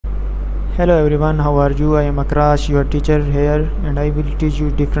Hello everyone, how are you? I am Akrash, your teacher here, and I will teach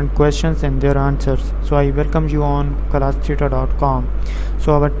you different questions and their answers. So I welcome you on classtheta.com.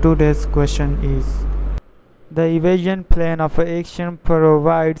 So our today's question is: the Evasion Plan of Action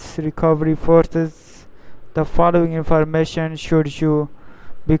provides recovery forces. The following information should you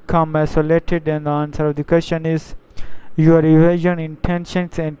become isolated, and the answer of the question is your evasion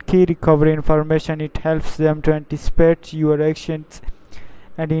intentions and key recovery information. It helps them to anticipate your actions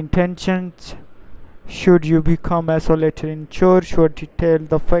and intentions. Should you become isolated, ensure you detail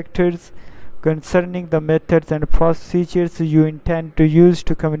the factors concerning the methods and procedures you intend to use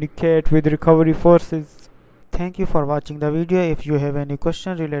to communicate with recovery forces. Thank you for watching the video. If you have any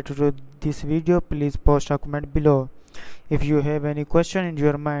question related to this video, please post a comment below. If you have any question in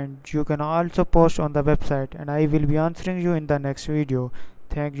your mind, you can also post on the website and I will be answering you in the next video.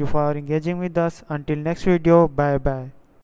 Thank you for engaging with us. Until next video, bye bye.